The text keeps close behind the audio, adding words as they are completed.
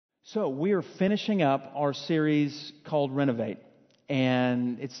So we are finishing up our series called Renovate,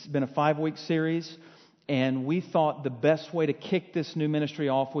 and it's been a 5-week series, and we thought the best way to kick this new ministry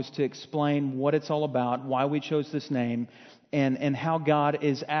off was to explain what it's all about, why we chose this name, and how God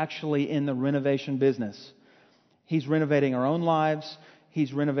is actually in the renovation business. He's renovating our own lives,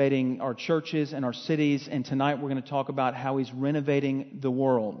 He's renovating our churches and our cities, and tonight we're going to talk about how He's renovating the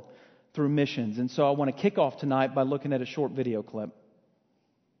world through missions. And so I want to kick off tonight by looking at a short video clip.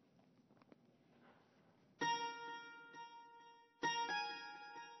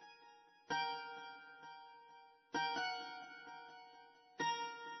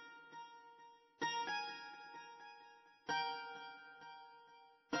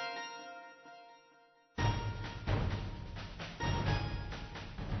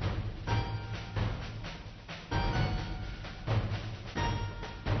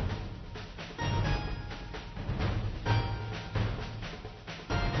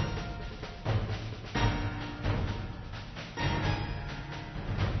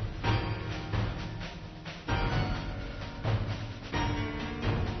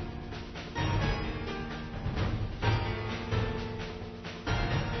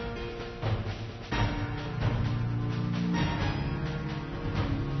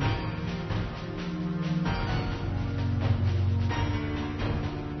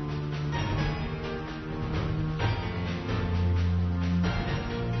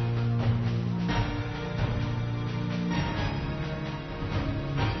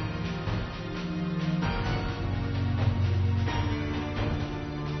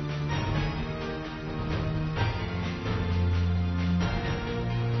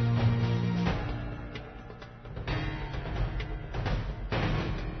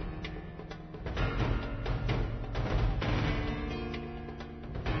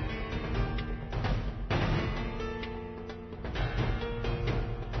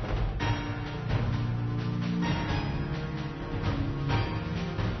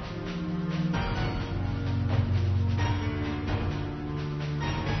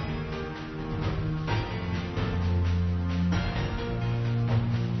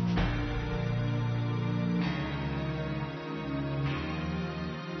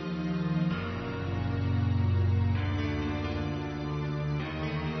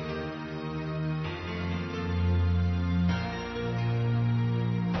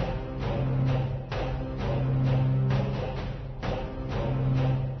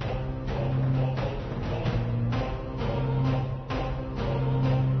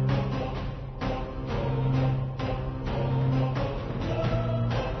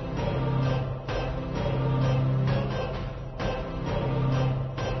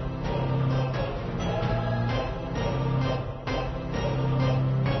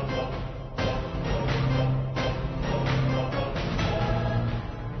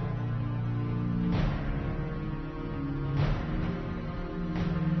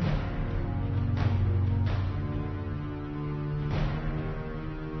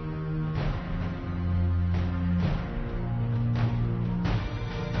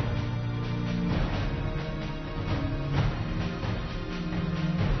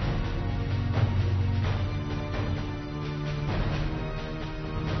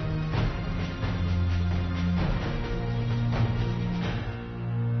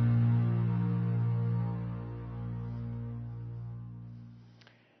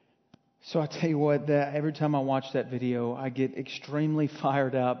 So I tell you what, every time I watch that video, I get extremely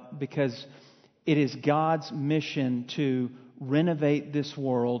fired up because it is God's mission to renovate this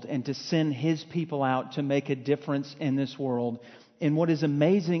world and to send His people out to make a difference in this world. And what is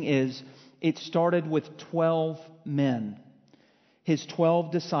amazing is it started with 12 men, His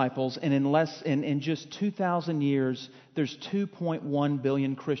 12 disciples, and in just 2,000 years, there's 2.1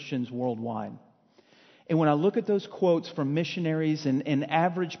 billion Christians worldwide. And when I look at those quotes from missionaries and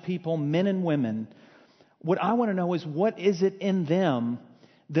average people, men and women, what I want to know is what is it in them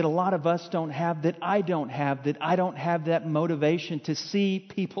that a lot of us don't have, that I don't have that motivation to see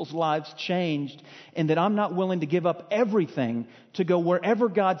people's lives changed, and that I'm not willing to give up everything to go wherever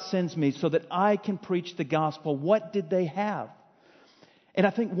God sends me so that I can preach the gospel. What did they have? And I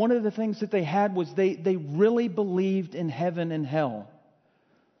think one of the things that they had was they really believed in heaven and hell.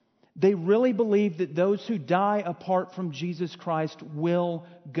 They really believe that those who die apart from Jesus Christ will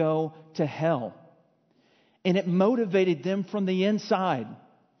go to hell. And it motivated them from the inside,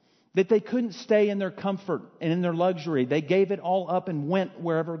 that they couldn't stay in their comfort and in their luxury. They gave it all up and went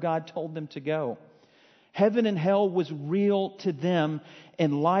wherever God told them to go. Heaven and hell was real to them,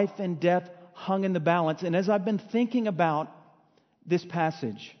 and life and death hung in the balance. And as I've been thinking about this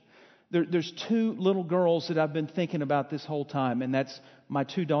passage, There's two little girls that I've been thinking about this whole time, and that's my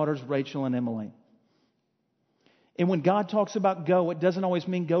two daughters, Rachel and Emily. And when God talks about go, it doesn't always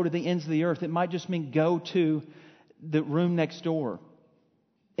mean go to the ends of the earth. It might just mean go to the room next door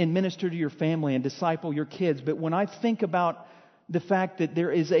and minister to your family and disciple your kids. But when I think about the fact that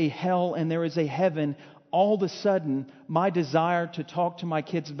there is a hell and there is a heaven, all of a sudden, my desire to talk to my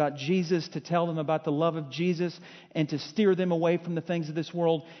kids about Jesus, to tell them about the love of Jesus, and to steer them away from the things of this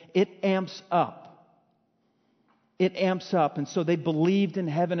world, it amps up. It amps up. And so they believed in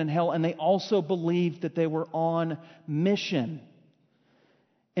heaven and hell, and they also believed that they were on mission.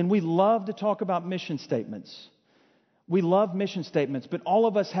 And we love to talk about mission statements. We love mission statements, but all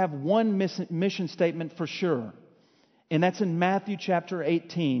of us have one mission statement for sure. And that's in Matthew chapter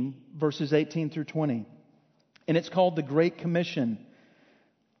 18, verses 18 through 20. And it's called the Great Commission.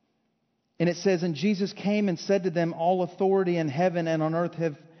 And it says, "And Jesus came and said to them, 'All authority in heaven and on earth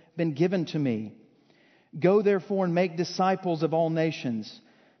have been given to me. Go therefore and make disciples of all nations,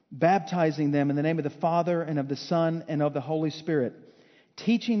 baptizing them in the name of the Father and of the Son and of the Holy Spirit,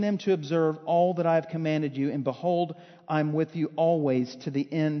 teaching them to observe all that I have commanded you. And behold, I am with you always to the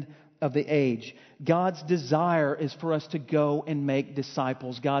end of the age.'" God's desire is for us to go and make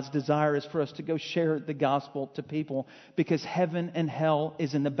disciples. God's desire is for us to go share the gospel to people, because heaven and hell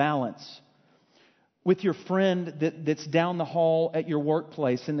is in the balance. With your friend that's down the hall at your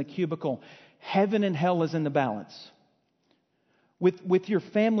workplace in the cubicle, heaven and hell is in the balance. With your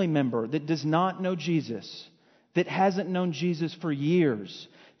family member that does not know Jesus, that hasn't known Jesus for years,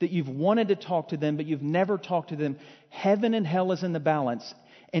 that you've wanted to talk to them, but you've never talked to them, heaven and hell is in the balance.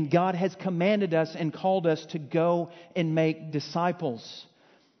 And God has commanded us and called us to go and make disciples.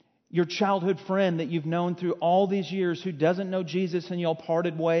 Your childhood friend that you've known through all these years who doesn't know Jesus and y'all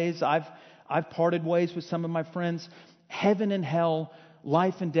parted ways. I've parted ways with some of my friends. Heaven and hell,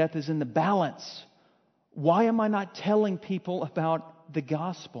 life and death is in the balance. Why am I not telling people about the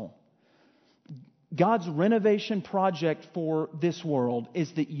gospel? God's renovation project for this world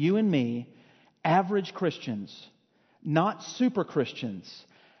is that you and me, average Christians, not super Christians,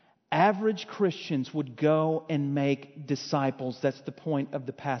 average Christians would go and make disciples. That's the point of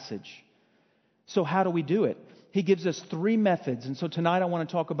the passage. So how do we do it? He gives us 3 methods. And so tonight I want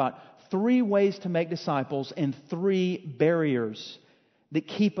to talk about 3 ways to make disciples and 3 barriers that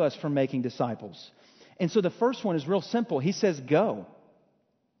keep us from making disciples. And so the first one is real simple. He says, go.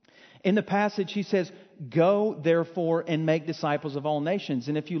 In the passage, he says, "Go, therefore, and make disciples of all nations."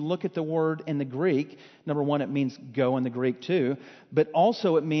 And if you look at the word in the Greek, number one, it means go in the Greek too, but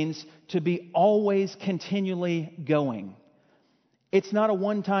also it means to be always continually going. It's not a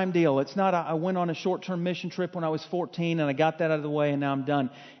one-time deal. It's not I went on a short-term mission trip when I was 14 and I got that out of the way and now I'm done.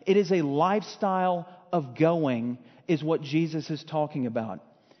 It is a lifestyle of going is what Jesus is talking about.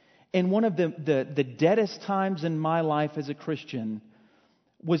 And one of the deadest times in my life as a Christian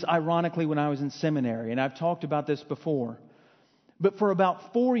was ironically when I was in seminary. And I've talked about this before. But for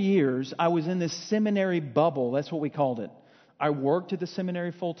about 4 years, I was in this seminary bubble. That's what we called it. I worked at the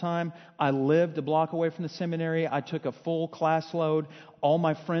seminary full time. I lived a block away from the seminary. I took a full class load. All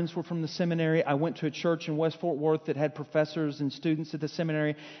my friends were from the seminary. I went to a church in West Fort Worth that had professors and students at the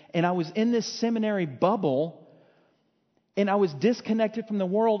seminary. And I was in this seminary bubble. And I was disconnected from the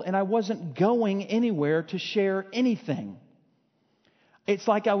world. And I wasn't going anywhere to share anything. It's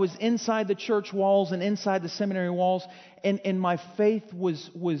like I was inside the church walls and inside the seminary walls, and my faith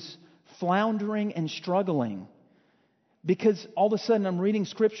was floundering and struggling. Because all of a sudden I'm reading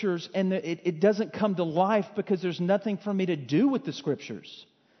scriptures and it doesn't come to life because there's nothing for me to do with the scriptures.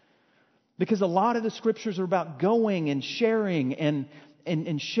 Because a lot of the scriptures are about going and sharing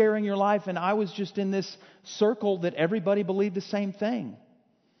and sharing your life, and I was just in this circle that everybody believed the same thing.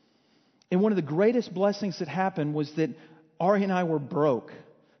 And one of the greatest blessings that happened was that Ari and I were broke.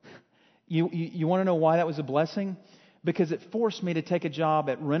 You want to know why that was a blessing? Because it forced me to take a job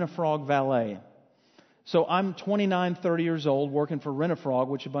at Rent-A-Frog Valet. So I'm 29, 30 years old working for Rent-A-Frog,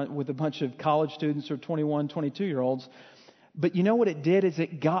 with a bunch of college students or 21, 22-year-olds. But you know what it did is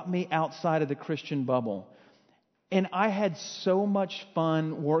it got me outside of the Christian bubble. And I had so much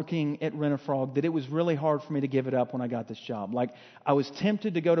fun working at Rent-A-Frog that it was really hard for me to give it up when I got this job. Like, I was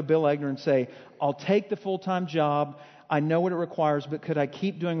tempted to go to Bill Egner and say, I'll take the full-time job. I know what it requires, but could I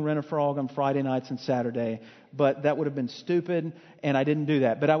keep doing Rent-A-Frog on Friday nights and Saturday? But that would have been stupid, and I didn't do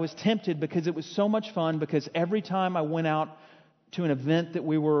that. But I was tempted because it was so much fun, because every time I went out to an event that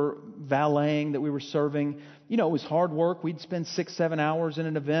we were valeting, that we were serving, it was hard work. We'd spend 6-7 hours in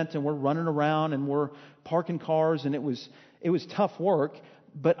an event, and we're running around, and we're parking cars, and it was tough work.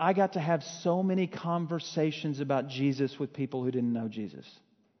 But I got to have so many conversations about Jesus with people who didn't know Jesus.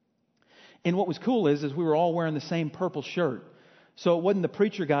 And what was cool is we were all wearing the same purple shirt. So it wasn't the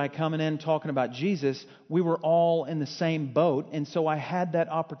preacher guy coming in talking about Jesus. We were all in the same boat. And so I had that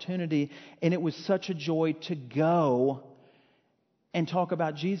opportunity, and it was such a joy to go and talk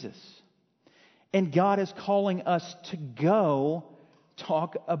about Jesus. And God is calling us to go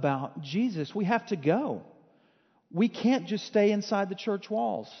talk about Jesus. We have to go. We can't just stay inside the church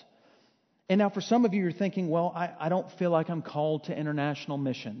walls. And now for some of you, you're thinking, well, I don't feel like I'm called to international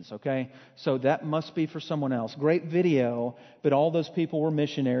missions, okay? So that must be for someone else. Great video, but all those people were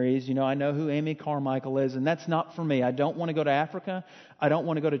missionaries. You know, I know who Amy Carmichael is, and that's not for me. I don't want to go to Africa. I don't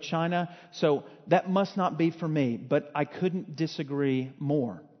want to go to China. So that must not be for me, but I couldn't disagree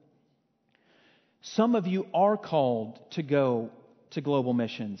more. Some of you are called to go to global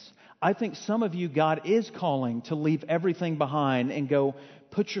missions. I think some of you, God is calling to leave everything behind and go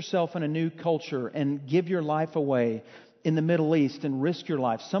put yourself in a new culture and give your life away in the Middle East and risk your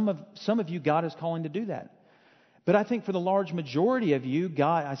life. Some of you, God is calling to do that. But I think for the large majority of you,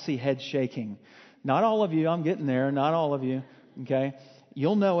 God, I see heads shaking. Not all of you, I'm getting there, not all of you, okay?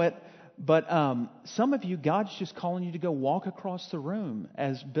 You'll know it. But some of you, God's just calling you to go walk across the room,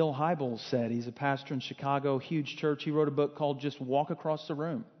 as Bill Hybels said. He's a pastor in Chicago, huge church. He wrote a book called Just Walk Across the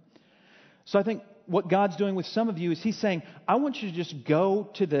Room. So I think what God's doing with some of you is He's saying, I want you to just go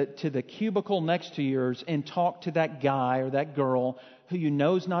to the cubicle next to yours and talk to that guy or that girl who you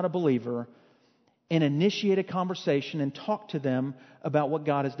know is not a believer and initiate a conversation and talk to them about what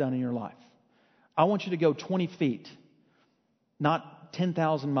God has done in your life. I want you to go 20 feet, not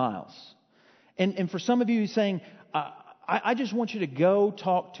 10,000 miles. And for some of you, He's saying, I just want you to go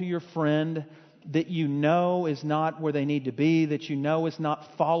talk to your friend that you know is not where they need to be, that you know is not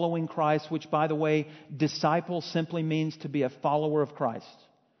following Christ, which, by the way, disciple simply means to be a follower of Christ.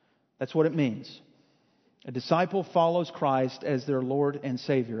 That's what it means. A disciple follows Christ as their Lord and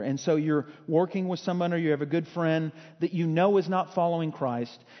Savior. And so you're working with someone or you have a good friend that you know is not following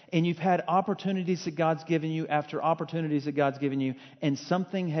Christ, and you've had opportunities that God's given you after opportunities that God's given you, and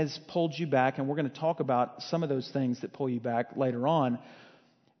something has pulled you back, and we're going to talk about some of those things that pull you back later on.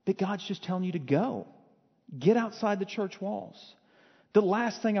 But God's just telling you to go. Get outside the church walls. The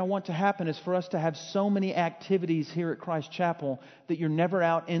last thing I want to happen is for us to have so many activities here at Christ Chapel that you're never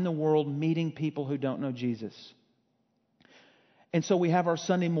out in the world meeting people who don't know Jesus. And so we have our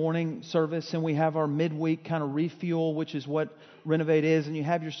Sunday morning service and we have our midweek kind of refuel, which is what Renovate is, and you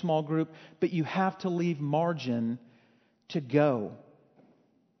have your small group, but you have to leave margin to go.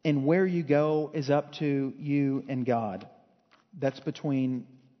 And where you go is up to you and God. That's between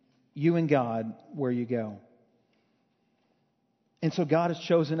you and God where you go. And so God has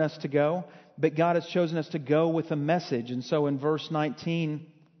chosen us to go, but God has chosen us to go with a message. And so in verse 19,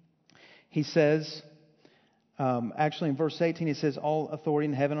 He says, actually in verse 18, He says, all authority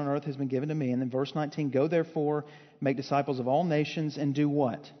in heaven and earth has been given to me. And then verse 19, go therefore, make disciples of all nations and do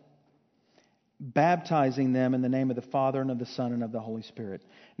what? Baptizing them in the name of the Father and of the Son and of the Holy Spirit.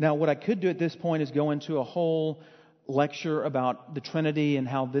 Now, what I could do at this point is go into a whole lecture about the Trinity and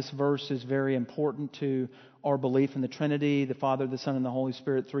how this verse is very important to our belief in the Trinity, the Father, the Son, and the Holy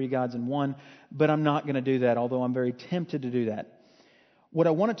Spirit, three gods in one. But I'm not going to do that, although I'm very tempted to do that. What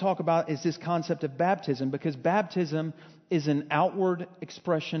I want to talk about is this concept of baptism, because baptism is an outward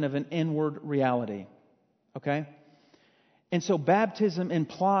expression of an inward reality. Okay? And so baptism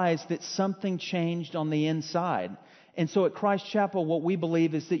implies that something changed on the inside. And so at Christ Chapel, what we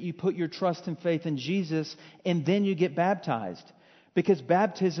believe is that you put your trust and faith in Jesus and then you get baptized. Because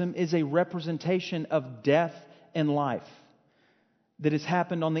baptism is a representation of death and life that has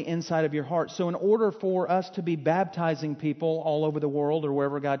happened on the inside of your heart. So in order for us to be baptizing people all over the world or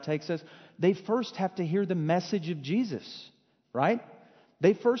wherever God takes us, they first have to hear the message of Jesus, right?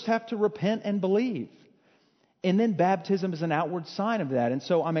 They first have to repent and believe. And then baptism is an outward sign of that. And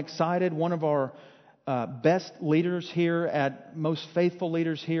so I'm excited. One of our best leaders here, most faithful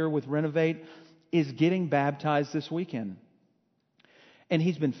leaders here with Renovate, is getting baptized this weekend. And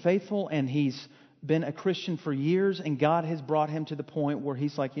he's been faithful and he's been a Christian for years, and God has brought him to the point where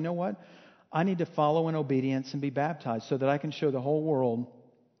he's like, you know what? I need to follow in obedience and be baptized so that I can show the whole world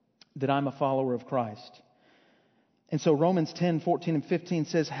that I'm a follower of Christ. And so Romans 10, 14 and 15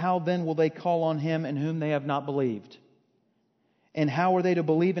 says, how then will they call on Him in whom they have not believed? And how are they to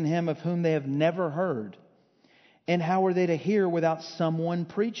believe in Him of whom they have never heard? And how are they to hear without someone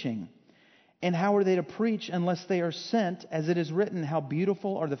preaching? And how are they to preach unless they are sent? As it is written, how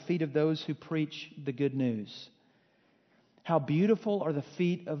beautiful are the feet of those who preach the good news. How beautiful are the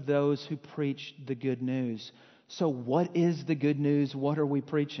feet of those who preach the good news. So what is the good news? What are we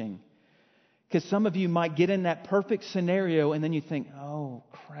preaching? Because some of you might get in that perfect scenario and then you think, oh,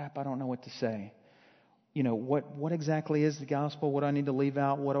 crap, I don't know what to say. You know, what exactly is the gospel? What do I need to leave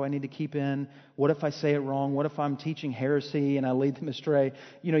out? What do I need to keep in? What if I say it wrong? What if I'm teaching heresy and I lead them astray?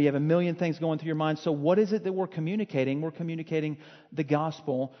 You know, you have a million things going through your mind. So what is it that we're communicating? We're communicating the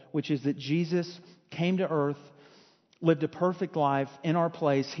gospel, which is that Jesus came to earth, lived a perfect life in our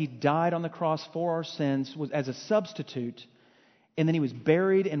place. He died on the cross for our sins as a substitute. And then He was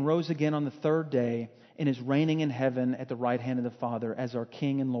buried and rose again on the third day and is reigning in heaven at the right hand of the Father as our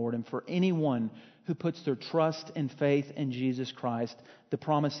King and Lord. And for anyone who puts their trust and faith in Jesus Christ, the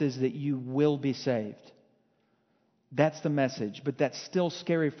promise is that you will be saved. That's the message, but that's still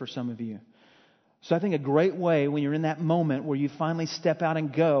scary for some of you. So I think a great way when you're in that moment where you finally step out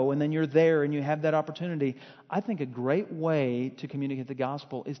and go, and then you're there and you have that opportunity, I think a great way to communicate the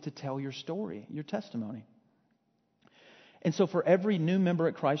gospel is to tell your story, your testimony. And so for every new member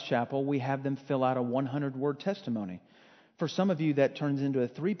at Christ Chapel, we have them fill out a 100-word testimony. For some of you, that turns into a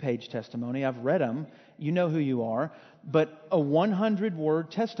 3-page testimony. I've read them. You know who you are. But a 100-word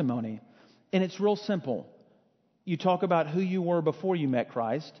testimony. And it's real simple. You talk about who you were before you met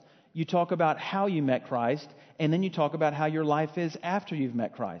Christ. You talk about how you met Christ. And then you talk about how your life is after you've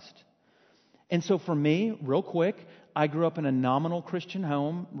met Christ. And so for me, real quick, I grew up in a nominal Christian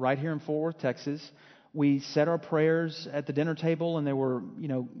home right here in Fort Worth, Texas. We said our prayers at the dinner table, and they were,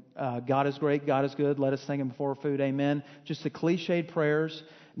 God is great, God is good, let us thank Him before food, amen. Just the cliched prayers.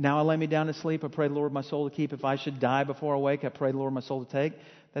 Now I lay me down to sleep, I pray the Lord my soul to keep. If I should die before I wake, I pray the Lord my soul to take.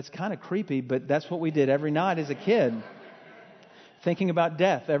 That's kind of creepy, but that's what we did every night as a kid. Thinking about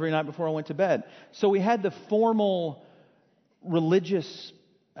death every night before I went to bed. So we had the formal religious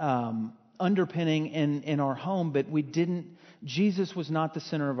underpinning in our home, but we didn't. Jesus was not the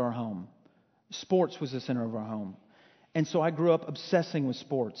center of our home. Sports was the center of our home. And so I grew up obsessing with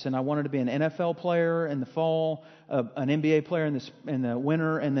sports. And I wanted to be an NFL player in the fall, an NBA player in the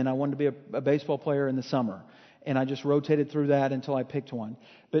winter, and then I wanted to be a baseball player in the summer. And I just rotated through that until I picked one.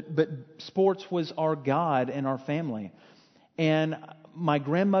 But sports was our God in our family. And my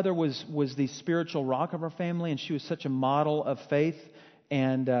grandmother was the spiritual rock of our family, and she was such a model of faith.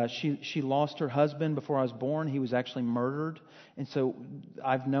 And she lost her husband before I was born. He was actually murdered. And so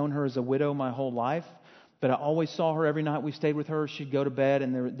I've known her as a widow my whole life. But I always saw her every night we stayed with her. She'd go to bed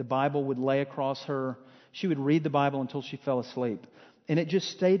and the Bible would lay across her. She would read the Bible until she fell asleep. And it just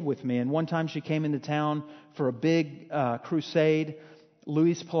stayed with me. And one time she came into town for a big crusade,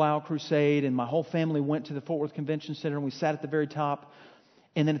 Luis Palau crusade. And my whole family went to the Fort Worth Convention Center and we sat at the very top.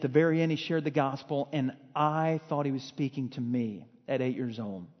 And then at the very end he shared the gospel. And I thought he was speaking to me at 8 years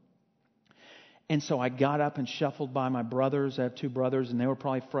old. And so I got up and shuffled by my brothers. I have 2 brothers, and they were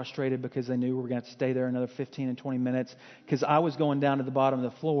probably frustrated because they knew we were going to have to stay there another 15 and 20 minutes because I was going down to the bottom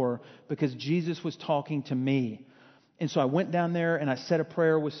of the floor because Jesus was talking to me. And so I went down there and I said a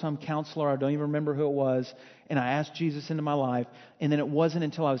prayer with some counselor. I don't even remember who it was. And I asked Jesus into my life. And then it wasn't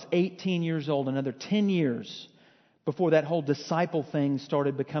until I was 18 years old, another 10 years, before that whole disciple thing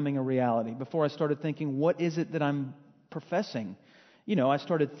started becoming a reality. Before I started thinking, what is it that I'm professing? I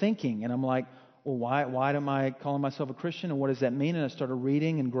started thinking, and I'm like, well, why am I calling myself a Christian, and what does that mean? And I started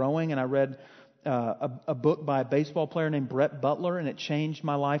reading and growing, and I read a book by a baseball player named Brett Butler, and it changed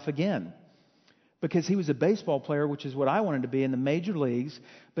my life again. Because he was a baseball player, which is what I wanted to be in the major leagues,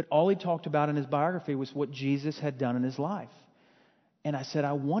 but all he talked about in his biography was what Jesus had done in his life. And I said,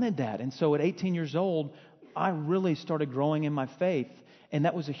 I wanted that. And so at 18 years old, I really started growing in my faith, and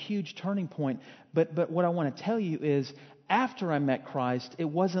that was a huge turning point. But what I want to tell you is, after I met Christ, it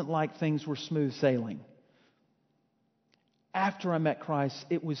wasn't like things were smooth sailing. After I met Christ,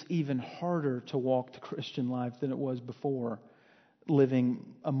 it was even harder to walk the Christian life than it was before living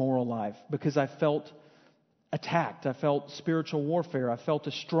a moral life, because I felt attacked. I felt spiritual warfare. I felt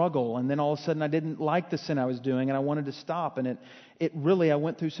a struggle. And then all of a sudden I didn't like the sin I was doing and I wanted to stop. And it really, I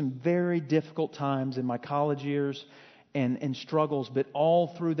went through some very difficult times in my college years and struggles. But all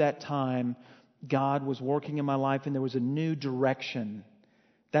through that time, God was working in my life and there was a new direction.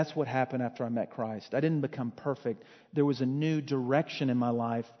 That's what happened after I met Christ. I didn't become perfect. There was a new direction in my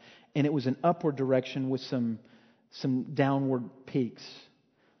life, and it was an upward direction with some downward peaks.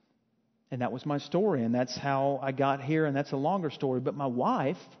 And that was my story, and that's how I got here, and that's a longer story. But my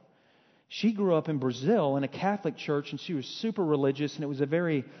wife, she grew up in Brazil in a Catholic church, and she was super religious, and it was a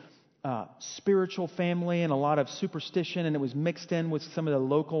very spiritual family and a lot of superstition, and it was mixed in with some of the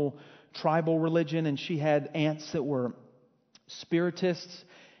local tribal religion, and she had aunts that were spiritists.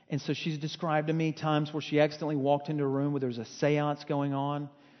 And so she's described to me times where she accidentally walked into a room where there was a seance going on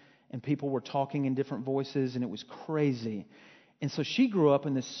and people were talking in different voices, and it was crazy. And so she grew up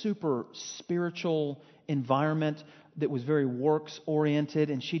in this super spiritual environment that was very works-oriented,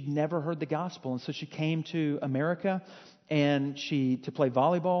 and she'd never heard the gospel. And so she came to America and to play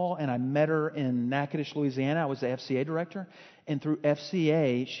volleyball, and I met her in Natchitoches, Louisiana. I was the FCA director. And through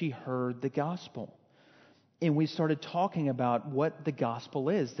FCA, she heard the gospel. And we started talking about what the gospel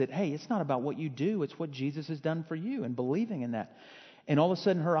is, that, hey, it's not about what you do, it's what Jesus has done for you, and believing in that. And all of a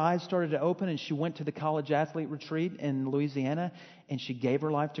sudden, her eyes started to open, and she went to the college athlete retreat in Louisiana, and she gave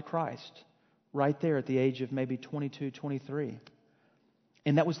her life to Christ right there at the age of maybe 22, 23.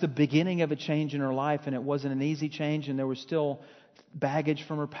 And that was the beginning of a change in her life, and it wasn't an easy change, and there was still baggage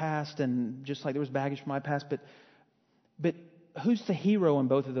from her past, and just like there was baggage from my past. But who's the hero in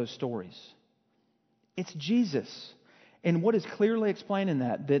both of those stories? It's Jesus. And what is clearly explained in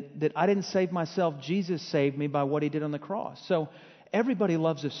that I didn't save myself, Jesus saved me by what He did on the cross. So everybody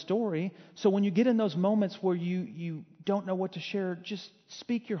loves a story. So when you get in those moments where you don't know what to share, just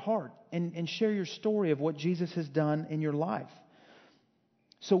speak your heart and share your story of what Jesus has done in your life.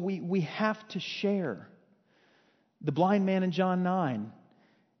 So we have to share. The blind man in John 9,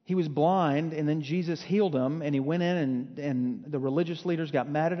 he was blind, and then Jesus healed him, and he went in, and the religious leaders got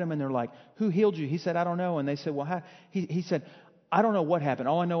mad at him, and they're like, "Who healed you?" He said, "I don't know." And they said, "Well, how?" He said, "I don't know what happened.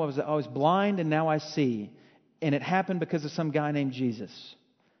 All I know was that I was blind, and now I see. And it happened because of some guy named Jesus."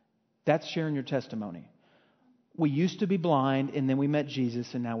 That's sharing your testimony. We used to be blind, and then we met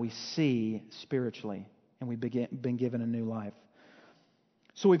Jesus, and now we see spiritually, and we've been given a new life.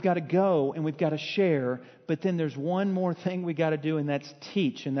 So we've got to go and we've got to share, but then there's one more thing we got to do, and that's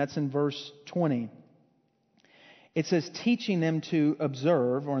teach, and that's in verse 20. It says, teaching them to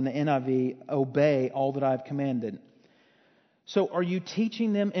observe, or in the NIV, obey all that I've commanded. So are you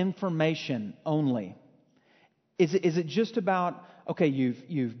teaching them information only? Is it just about, okay,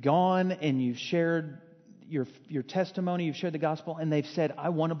 you've gone and you've shared your testimony, you've shared the gospel, and they've said, I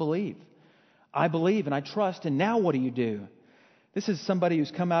want to believe. I believe and I trust, and now what do? This is somebody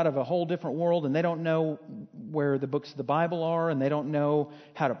who's come out of a whole different world, and they don't know where the books of the Bible are, and they don't know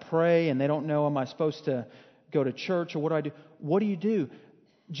how to pray, and they don't know, am I supposed to go to church, or what do I do? What do?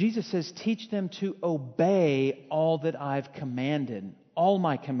 Jesus says, teach them to obey all that I've commanded, all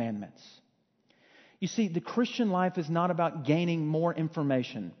my commandments. You see, the Christian life is not about gaining more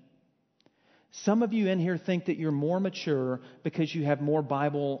information. Some of you in here think that you're more mature because you have more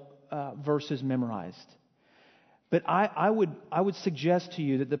Bible verses memorized. But I would suggest to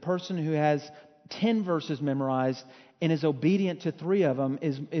you that the person who has 10 verses memorized and is obedient to 3 of them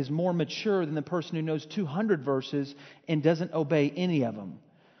is more mature than the person who knows 200 verses and doesn't obey any of them.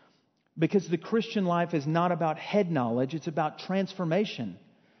 Because the Christian life is not about head knowledge, it's about transformation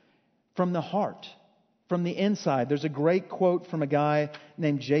from the heart, from the inside. There's a great quote from a guy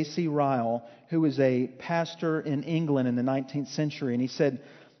named J.C. Ryle, who was a pastor in England in the 19th century, and he said,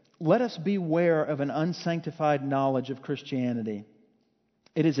 let us beware of an unsanctified knowledge of Christianity.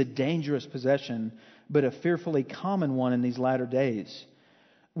 It is a dangerous possession, but a fearfully common one in these latter days.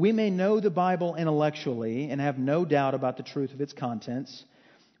 We may know the Bible intellectually and have no doubt about the truth of its contents.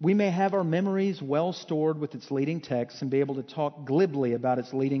 We may have our memories well stored with its leading texts and be able to talk glibly about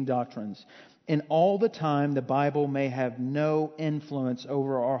its leading doctrines. And all the time, the Bible may have no influence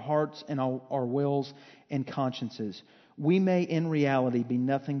over our hearts and our wills and consciences. We may, in reality, be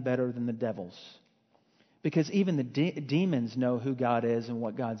nothing better than the devils. Because even the demons know who God is and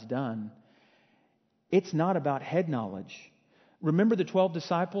what God's done. It's not about head knowledge. Remember the 12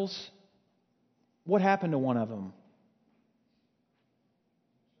 disciples? What happened to one of them?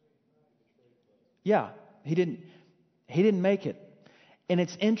 Yeah, he didn't make it. And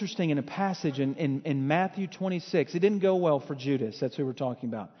it's interesting in a passage in Matthew 26. It didn't go well for Judas. That's who we're talking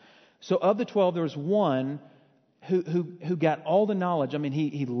about. So of the 12, there was one who got all the knowledge. I mean,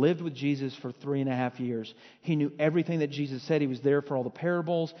 he lived with Jesus for 3.5 years. He knew everything that Jesus said. He was there for all the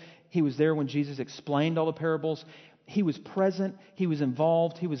parables. He was there when Jesus explained all the parables. He was present. He was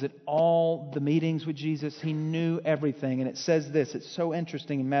involved. He was at all the meetings with Jesus. He knew everything. And it says this. It's so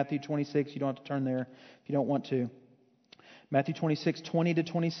interesting in Matthew 26. You don't have to turn there if you don't want to. Matthew 26, 20 to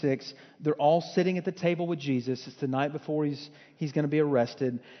 26, they're all sitting at the table with Jesus. It's the night before he's going to be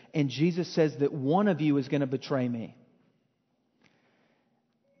arrested. And Jesus says that one of you is going to betray me.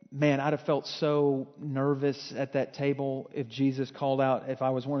 Man, I'd have felt so nervous at that table if Jesus called out, if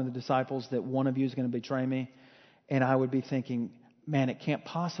I was one of the disciples, that one of you is going to betray me. And I would be thinking, man, it can't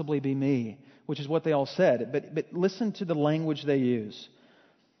possibly be me, which is what they all said. But listen to the language they use.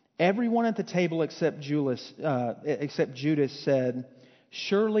 Everyone at the table except Judas said,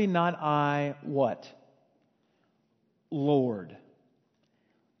 surely not I, what? Lord.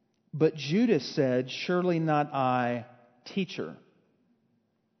 But Judas said, surely not I, teacher.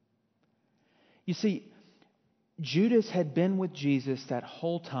 You see, Judas had been with Jesus that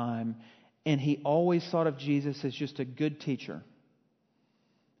whole time, and he always thought of Jesus as just a good teacher.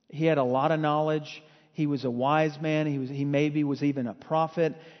 He had a lot of knowledge. He was a wise man. He maybe was even a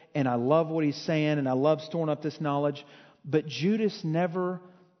prophet. And I love what he's saying, and I love storing up this knowledge. But Judas never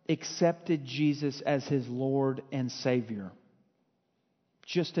accepted Jesus as his Lord and Savior,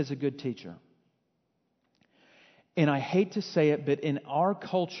 just as a good teacher. And I hate to say it, but in our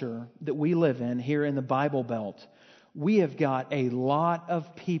culture that we live in here in the Bible Belt, we have got a lot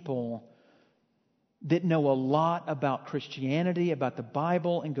of people that know a lot about Christianity, about the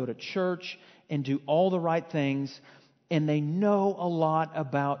Bible, and go to church and do all the right things. And they know a lot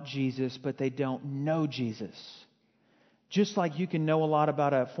about Jesus, but they don't know Jesus. Just like you can know a lot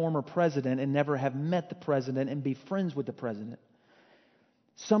about a former president and never have met the president and be friends with the president.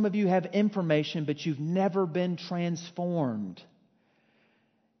 Some of you have information, but you've never been transformed.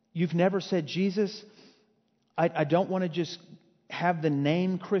 You've never said, Jesus, I don't want to just have the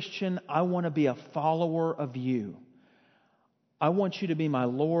name Christian. I want to be a follower of you. I want you to be my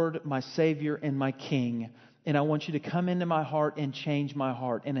Lord, my Savior, and my King. And I want you to come into my heart and change my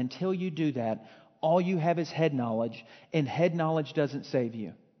heart. And until you do that, all you have is head knowledge, and head knowledge doesn't save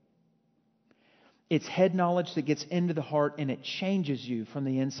you. It's head knowledge that gets into the heart, and it changes you from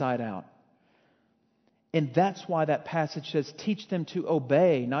the inside out. And that's why that passage says, teach them to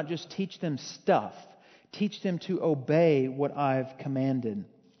obey, not just teach them stuff. Teach them to obey what I've commanded.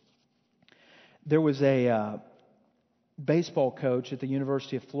 There was a baseball coach at the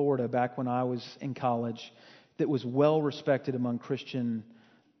University of Florida back when I was in college that was well respected among Christian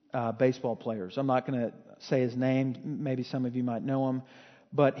baseball players. I'm not going to say his name. Maybe some of you might know him.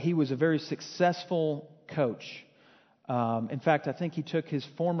 But he was a very successful coach. In fact, I think he took his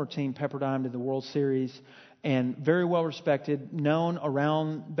former team, Pepperdine, to the World Series, and very well respected, known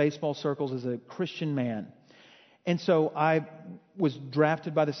around baseball circles as a Christian man. And so I was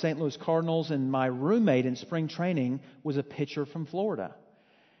drafted by the St. Louis Cardinals, and my roommate in spring training was a pitcher from Florida.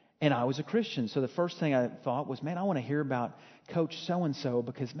 And I was a Christian. So the first thing I thought was, man, I want to hear about Coach so-and-so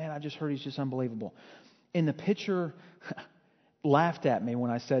because, man, I just heard he's just unbelievable. And the pitcher laughed at me when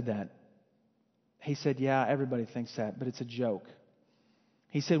I said that. He said, yeah, everybody thinks that, but it's a joke.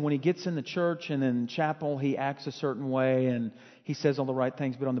 He said when he gets in the church and in chapel, he acts a certain way and he says all the right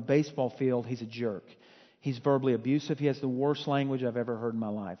things, but on the baseball field, he's a jerk. He's verbally abusive. He has the worst language I've ever heard in my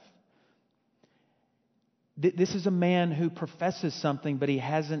life. This is a man who professes something, but he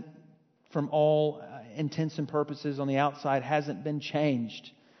hasn't, from all intents and purposes on the outside, hasn't been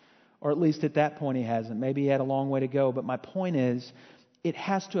changed. Or at least at that point he hasn't. Maybe he had a long way to go. But my point is, it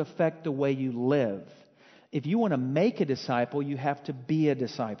has to affect the way you live. If you want to make a disciple, you have to be a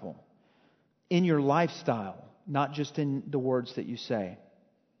disciple. In your lifestyle, not just in the words that you say.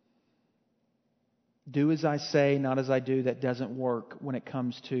 Do as I say, not as I do. That doesn't work when it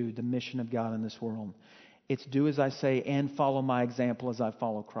comes to the mission of God in this world. It's do as I say and follow my example as I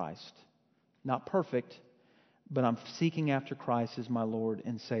follow Christ. Not perfect, but I'm seeking after Christ as my Lord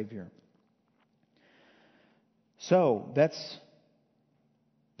and Savior. So that's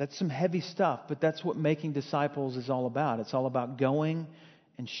some heavy stuff, but that's what making disciples is all about. It's all about going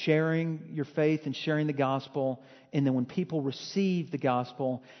and sharing your faith and sharing the gospel. And then when people receive the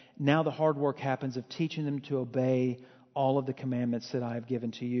gospel, now the hard work happens of teaching them to obey all of the commandments that I have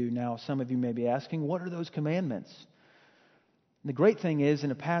given to you. Now, some of you may be asking, what are those commandments? And the great thing is,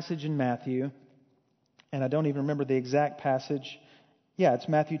 in a passage in Matthew, and I don't even remember the exact passage. Yeah, it's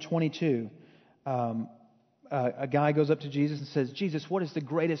Matthew 22. A guy goes up to Jesus and says, Jesus, what is the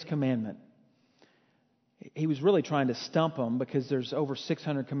greatest commandment? He was really trying to stump him because there's over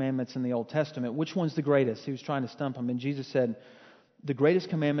 600 commandments in the Old Testament. Which one's the greatest? He was trying to stump him. And Jesus said, the greatest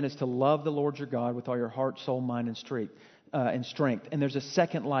commandment is to love the Lord your God with all your heart, soul, mind, and strength. And there's a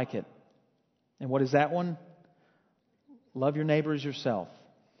second like it. And what is that one? Love your neighbor as yourself.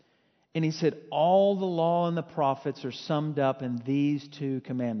 And he said, all the law and the prophets are summed up in these two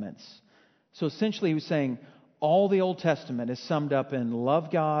commandments. So essentially he was saying, all the Old Testament is summed up in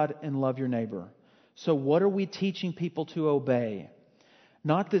love God and love your neighbor. So what are we teaching people to obey?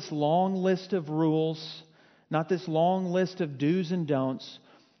 Not this long list of rules, not this long list of do's and don'ts.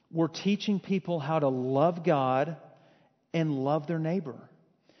 We're teaching people how to love God and love their neighbor.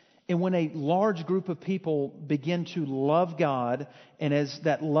 And when a large group of people begin to love God, and as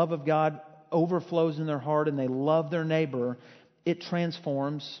that love of God overflows in their heart and they love their neighbor, it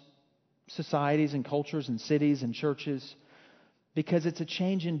transforms societies and cultures and cities and churches, because it's a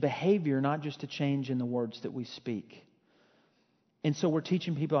change in behavior, not just a change in the words that we speak. And so we're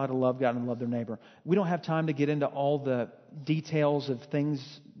teaching people how to love God and love their neighbor. We don't have time to get into all the details of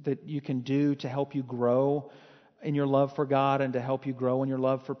things that you can do to help you grow in your love for God and to help you grow in your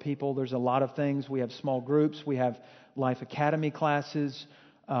love for people. There's a lot of things. We have small groups. We have Life Academy classes.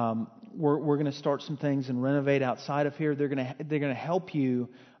 We're going to start some things and renovate outside of here. They're going to help you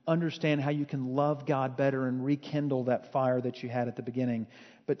understand how you can love God better and rekindle that fire that you had at the beginning.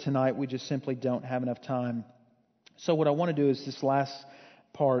 But tonight we just simply don't have enough time. So what I want to do is this last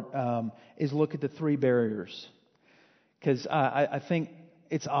part is look at the 3 barriers. Because I think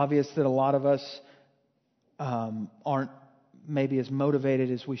it's obvious that a lot of us aren't maybe as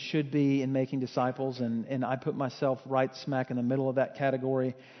motivated as we should be in making disciples. And I put myself right smack in the middle of that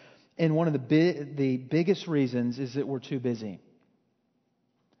category. And one of the biggest reasons is that we're too busy.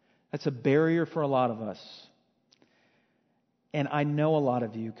 That's a barrier for a lot of us. And I know a lot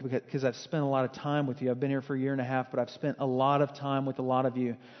of you because I've spent a lot of time with you. I've been here for 1.5 years, but I've spent a lot of time with a lot of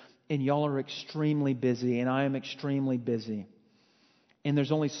you. And y'all are extremely busy, and I am extremely busy. And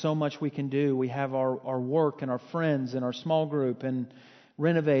there's only so much we can do. We have our work and our friends and our small group and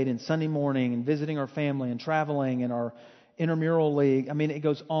Renovate and Sunday morning and visiting our family and traveling and our intramural league. I mean, it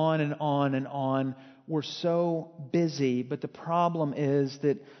goes on and on and on. We're so busy, but the problem is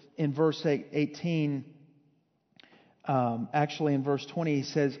that in verse 18... actually in verse 20 he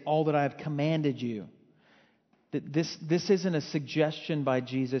says, all that I have commanded you. That this isn't a suggestion by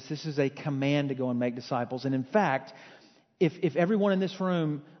Jesus. This is a command to go and make disciples. And in fact, if everyone in this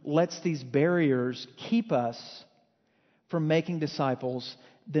room lets these barriers keep us from making disciples,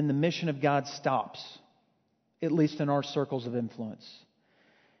 then the mission of God stops, at least in our circles of influence.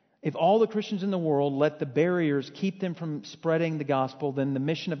 If all the Christians in the world let the barriers keep them from spreading the gospel, then the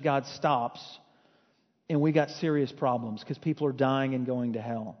mission of God stops. And we got serious problems because people are dying and going to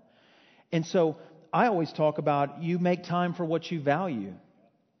hell. And so I always talk about you make time for what you value.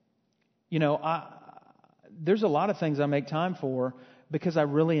 You know, there's a lot of things I make time for because I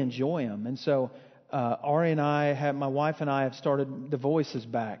really enjoy them. And so Ari and my wife and I have started The Voice is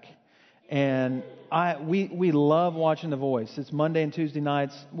back. And we love watching The Voice. It's Monday and Tuesday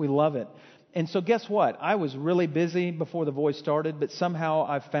nights. We love it. And so guess what? I was really busy before The Voice started, but somehow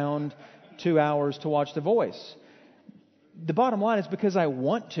I found 2 hours to watch The Voice. The bottom line is because I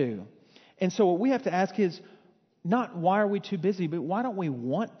want to. And so what we have to ask is not why are we too busy, but why don't we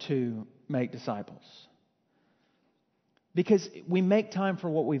want to make disciples? Because we make time for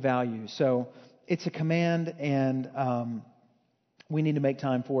what we value. So it's a command, and we need to make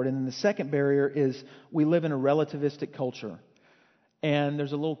time for it. And then the second barrier is we live in a relativistic culture. And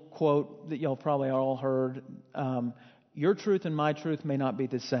there's a little quote that y'all probably all heard. Your truth and my truth may not be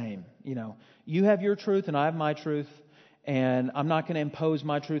the same. You know, you have your truth and I have my truth, and I'm not going to impose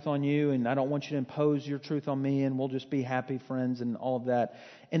my truth on you, and I don't want you to impose your truth on me, and we'll just be happy friends and all of that.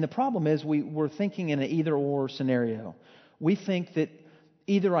 And the problem is we're thinking in an either-or scenario. We think that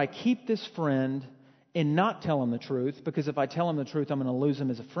either I keep this friend and not tell him the truth, because if I tell him the truth, I'm going to lose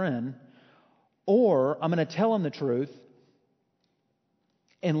him as a friend, or I'm going to tell him the truth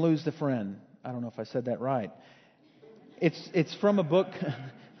and lose the friend. I don't know if I said that right. It's from a book.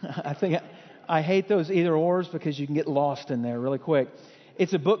 I hate those either ors because you can get lost in there really quick.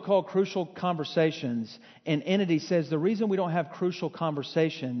 It's a book called Crucial Conversations. And Entity says the reason we don't have crucial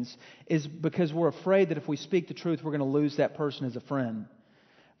conversations is because we're afraid that if we speak the truth, we're going to lose that person as a friend.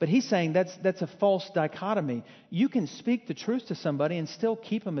 But he's saying that's a false dichotomy. You can speak the truth to somebody and still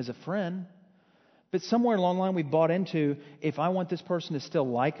keep them as a friend. But somewhere along the line we bought into, if I want this person to still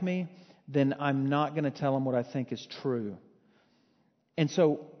like me, then I'm not going to tell them what I think is true. And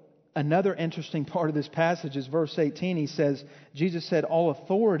so another interesting part of this passage is verse 18. He says, Jesus said, all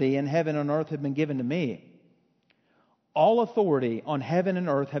authority in heaven and earth have been given to me. All authority on heaven and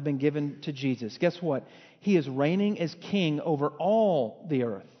earth have been given to Jesus. Guess what? He is reigning as king over all the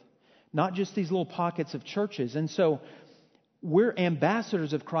earth, not just these little pockets of churches. And so we're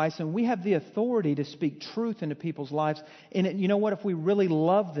ambassadors of Christ, and we have the authority to speak truth into people's lives. And you know what? If we really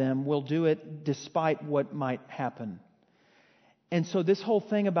love them, we'll do it despite what might happen. And so this whole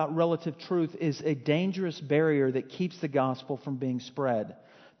thing about relative truth is a dangerous barrier that keeps the gospel from being spread.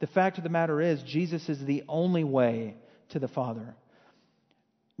 The fact of the matter is, Jesus is the only way to the Father.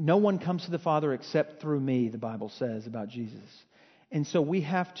 No one comes to the Father except through me, the Bible says about Jesus. And so we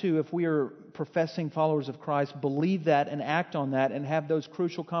have to, if we are professing followers of Christ, believe that and act on that and have those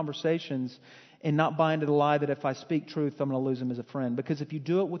crucial conversations and not buy into the lie that if I speak truth, I'm going to lose him as a friend. Because if you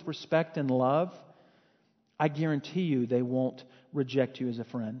do it with respect and love, I guarantee you they won't reject you as a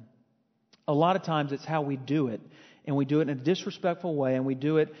friend. A lot of times it's how we do it. And we do it in a disrespectful way, and we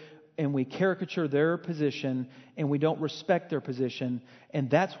do it and we caricature their position, and we don't respect their position,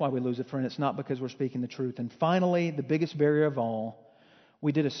 and that's why we lose a friend. It's not because we're speaking the truth. And finally, the biggest barrier of all,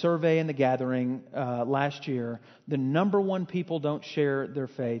 we did a survey in the gathering last year. The number one people don't share their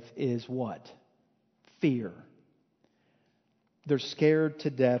faith is what? Fear. They're scared to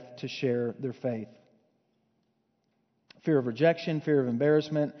death to share their faith. Fear of rejection, fear of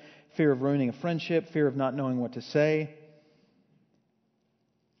embarrassment, fear of ruining a friendship, fear of not knowing what to say.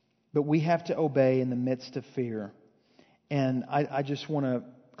 But we have to obey in the midst of fear. And I just want to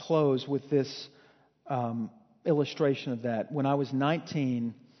close with this illustration of that. When I was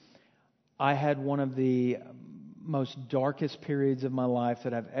 19, I had one of the most darkest periods of my life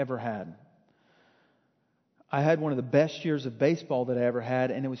that I've ever had. I had one of the best years of baseball that I ever had,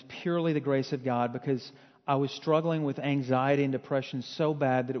 and it was purely the grace of God, because I was struggling with anxiety and depression so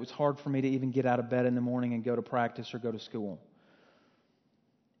bad that it was hard for me to even get out of bed in the morning and go to practice or go to school.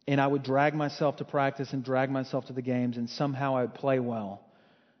 And I would drag myself to practice and drag myself to the games, and somehow I would play well.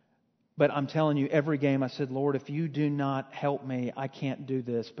 But I'm telling you, every game I said, Lord, if you do not help me, I can't do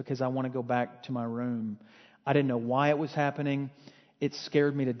this, because I want to go back to my room. I didn't know why it was happening. It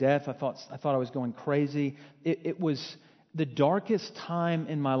scared me to death. I thought I was going crazy. It was the darkest time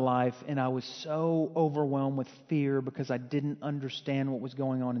in my life, and I was so overwhelmed with fear because I didn't understand what was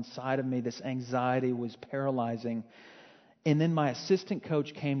going on inside of me. This anxiety was paralyzing. And then my assistant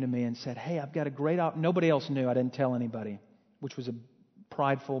coach came to me and said, hey, I've got a great nobody else knew. I didn't tell anybody, which was a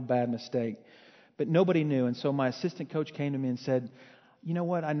prideful, bad mistake. But nobody knew. And so my assistant coach came to me and said, you know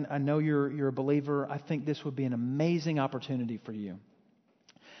what? I know you're a believer. I think this would be an amazing opportunity for you.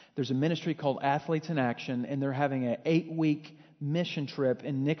 There's a ministry called Athletes in Action, and they're having an 8-week mission trip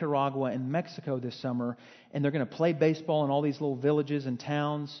in Nicaragua and Mexico this summer. And they're going to play baseball in all these little villages and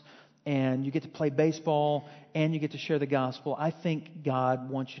towns. And you get to play baseball, and you get to share the gospel. I think God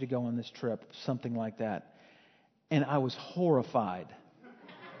wants you to go on this trip, something like that. And I was horrified.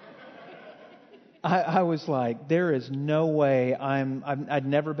 I was like, there is no way. I'd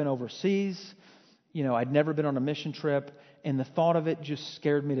never been overseas. I'd never been on a mission trip. And the thought of it just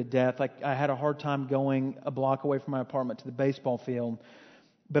scared me to death. Like, I had a hard time going a block away from my apartment to the baseball field.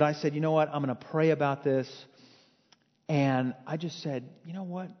 But I said, you know what? I'm going to pray about this. And I just said, you know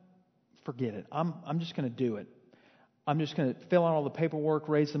what? Forget it. I'm just going to do it. I'm just going to fill out all the paperwork,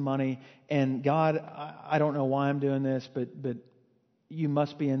 raise the money. And God, I don't know why I'm doing this, but you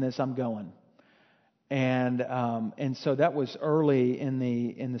must be in this. I'm going. And so that was early in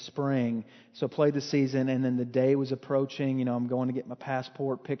the spring. So played the season, and then the day was approaching. I'm going to get my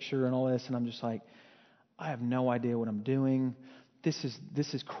passport picture and all this, and I'm just like, I have no idea what I'm doing. This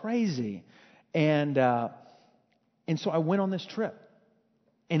is crazy. And so I went on this trip,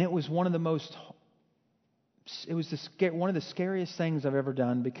 and it was one of the scariest things I've ever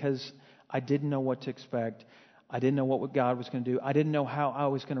done, because I didn't know what to expect. I didn't know what God was going to do. I didn't know how I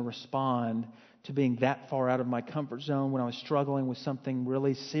was going to respond to being that far out of my comfort zone when I was struggling with something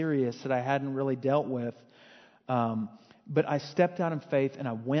really serious that I hadn't really dealt with. But I stepped out in faith, and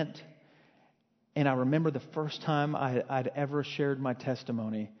I went. And I remember the first time I'd ever shared my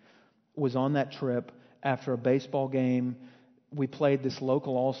testimony was on that trip after a baseball game. We played this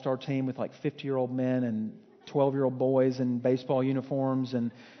local all-star team with like 50-year-old men and 12-year-old boys in baseball uniforms.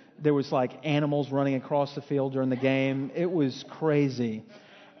 And there was like animals running across the field during the game. It was crazy.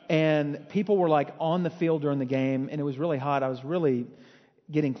 And people were like on the field during the game, and it was really hot. I was really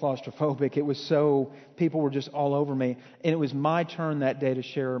getting claustrophobic. It was so, people were just all over me. And it was my turn that day to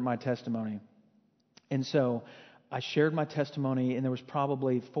share my testimony. And so I shared my testimony, and there was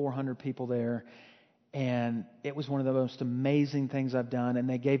probably 400 people there. And it was one of the most amazing things I've done. And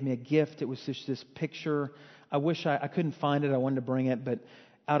they gave me a gift. It was just this picture. I wish I couldn't find it. I wanted to bring it, but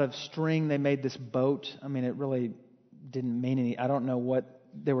out of string, they made this boat. I mean, it really didn't mean any. I don't know what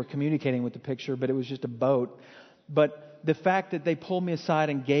they were communicating with the picture, but it was just a boat. But the fact that they pulled me aside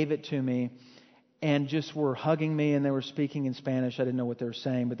and gave it to me and just were hugging me, and they were speaking in Spanish. I didn't know what they were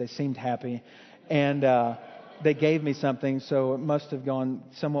saying, but they seemed happy. And they gave me something, so it must have gone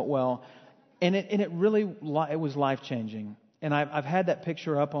somewhat well. And it was life-changing. And I've had that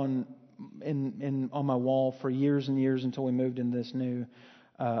picture up on my wall for years and years until we moved into this new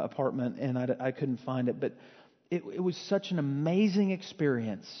apartment, and I couldn't find it. But it was such an amazing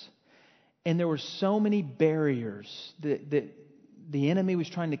experience. And there were so many barriers that the enemy was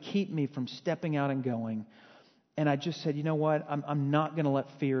trying to keep me from stepping out and going. And I just said, you know what? I'm not going to let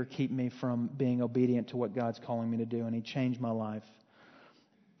fear keep me from being obedient to what God's calling me to do. And He changed my life.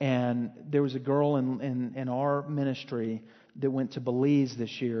 And there was a girl in our ministry that went to Belize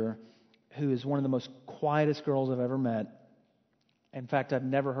this year who is one of the most quietest girls I've ever met. In fact, I've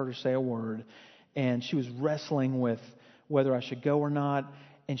never heard her say a word. And she was wrestling with whether I should go or not.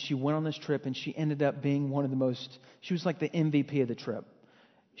 And she went on this trip, and she ended up being she was like the MVP of the trip.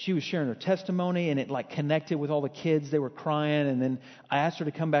 She was sharing her testimony, and it like connected with all the kids. They were crying. And then I asked her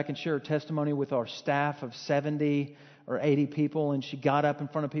to come back and share her testimony with our staff of 70 or 80 people. And she got up in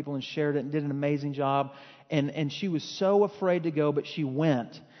front of people and shared it and did an amazing job. And she was so afraid to go, but she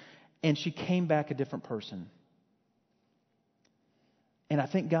went. And she came back a different person. And I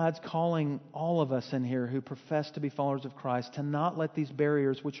think God's calling all of us in here who profess to be followers of Christ to not let these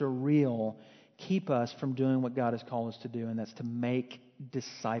barriers, which are real, keep us from doing what God has called us to do, and that's to make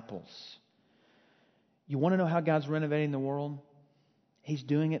disciples. You want to know how God's renovating the world? He's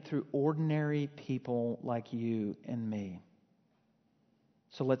doing it through ordinary people like you and me.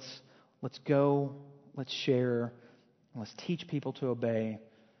 So let's go, let's share, let's teach people to obey.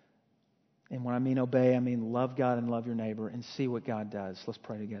 And when I mean obey, I mean love God and love your neighbor and see what God does. Let's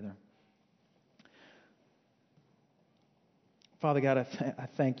pray together. Father God, I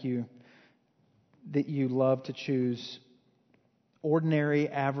thank you that you love to choose ordinary,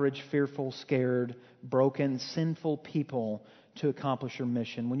 average, fearful, scared, broken, sinful people to accomplish your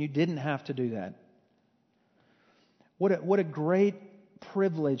mission when you didn't have to do that. What a great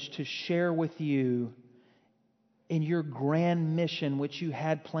privilege to share with you in your grand mission, which you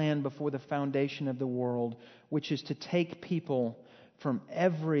had planned before the foundation of the world, which is to take people from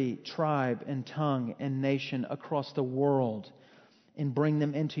every tribe and tongue and nation across the world and bring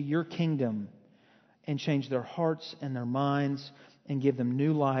them into your kingdom and change their hearts and their minds and give them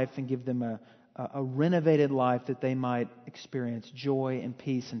new life and give them a renovated life that they might experience joy and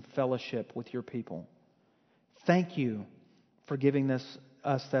peace and fellowship with your people. Thank you for giving us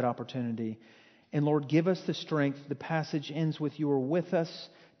that opportunity. And Lord, give us the strength. The passage ends with, you are with us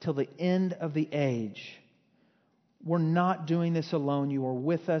till the end of the age. We're not doing this alone. You are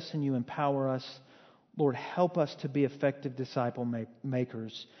with us and you empower us. Lord, help us to be effective disciple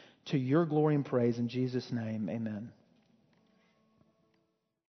makers to your glory and praise. In Jesus' name, amen.